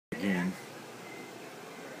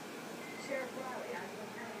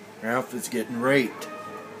Ralph is getting raped.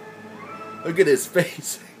 Look at his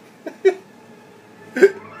face.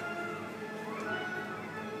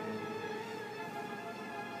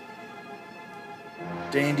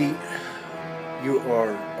 Dandy, you are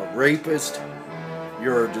a rapist.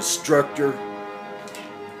 You're a destructor.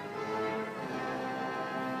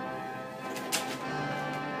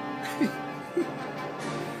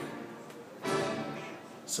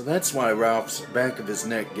 So that's why Ralph's back of his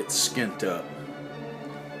neck gets skint up.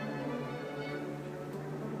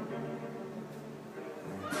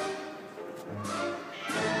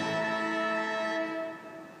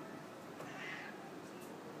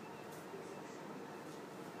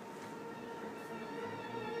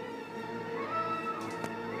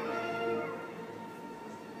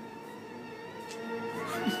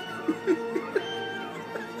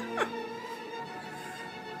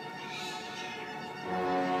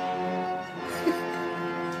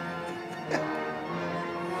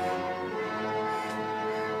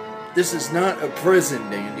 This is not a prison,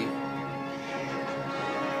 Dandy.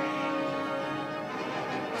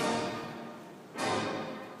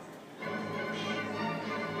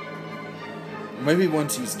 Maybe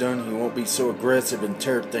once he's done, he won't be so aggressive and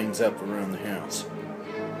tear things up around the house.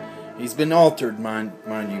 He's been altered, mind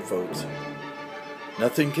you folks.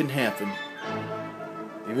 Nothing can happen.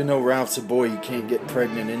 Even though Ralph's a boy, he can't get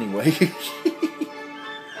pregnant anyway.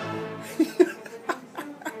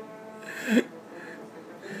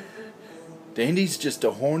 Dandy's just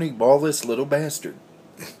a horny, ballless little bastard.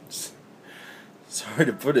 Sorry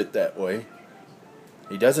to put it that way.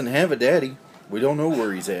 He doesn't have a daddy. We don't know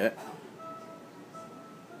where he's at.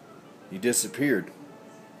 He disappeared.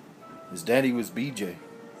 His daddy was BJ.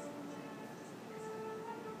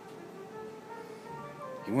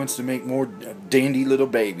 He wants to make more dandy little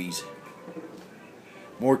babies.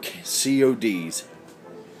 More CODs.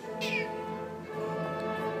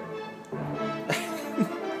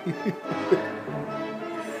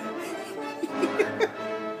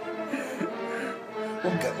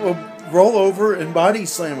 Well, roll over and body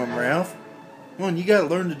slam him, Ralph. Come on, you gotta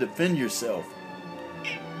learn to defend yourself.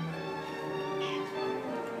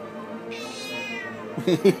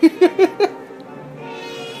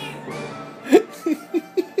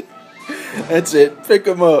 That's it. Pick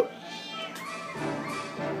him up.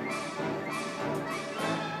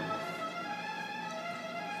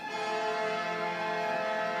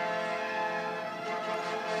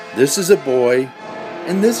 This is a boy,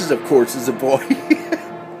 and this is, of course, is a boy.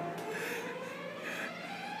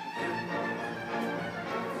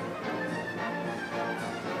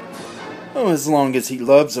 Oh, as long as he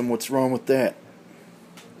loves him, what's wrong with that?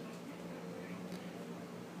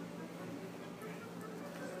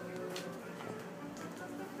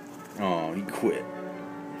 Oh, he quit.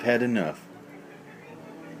 I've had enough.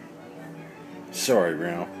 Sorry,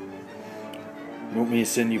 Ralph. You want me to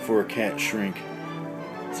send you for a cat shrink?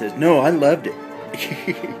 He says, no, I loved it.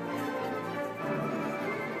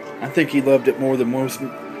 I think he loved it more than most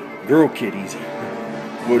girl kitties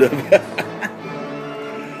would have.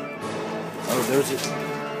 Oh, there's it.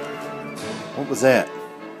 What was that?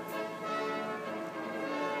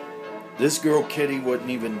 This girl kitty wouldn't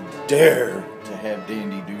even dare to have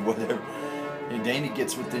Dandy do whatever. And Dandy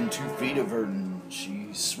gets within 2 feet of her and she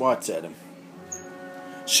swats at him.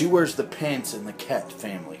 She wears the pants in the cat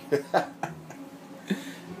family.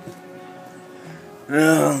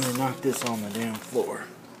 Oh, they knocked this on the damn floor.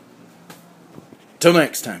 Till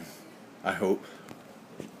next time, I hope.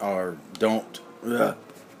 Or don't. Ugh.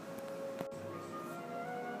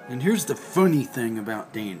 And here's the funny thing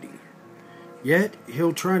about Dandy. Yet,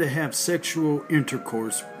 he'll try to have sexual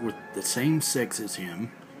intercourse with the same sex as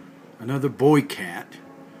him, another boy cat,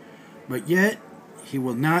 but yet, he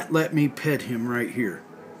will not let me pet him right here.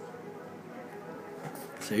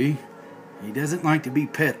 See? He doesn't like to be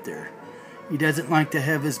pet there. He doesn't like to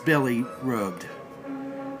have his belly rubbed.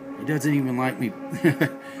 He doesn't even like me.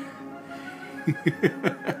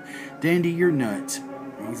 Dandy, you're nuts.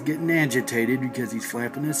 He's getting agitated because he's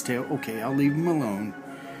flapping his tail. Okay, I'll leave him alone.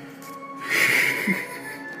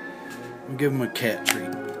 I'll give him a cat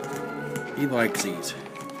treat. He likes these.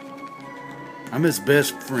 I'm his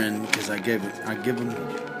best friend because I give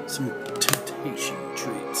him some temptation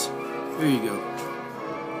treats. There you go.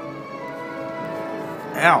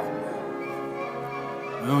 Ow.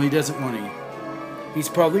 Well, he doesn't want to. He's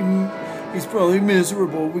probably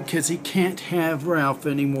miserable because he can't have Ralph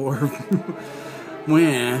anymore.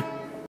 Well,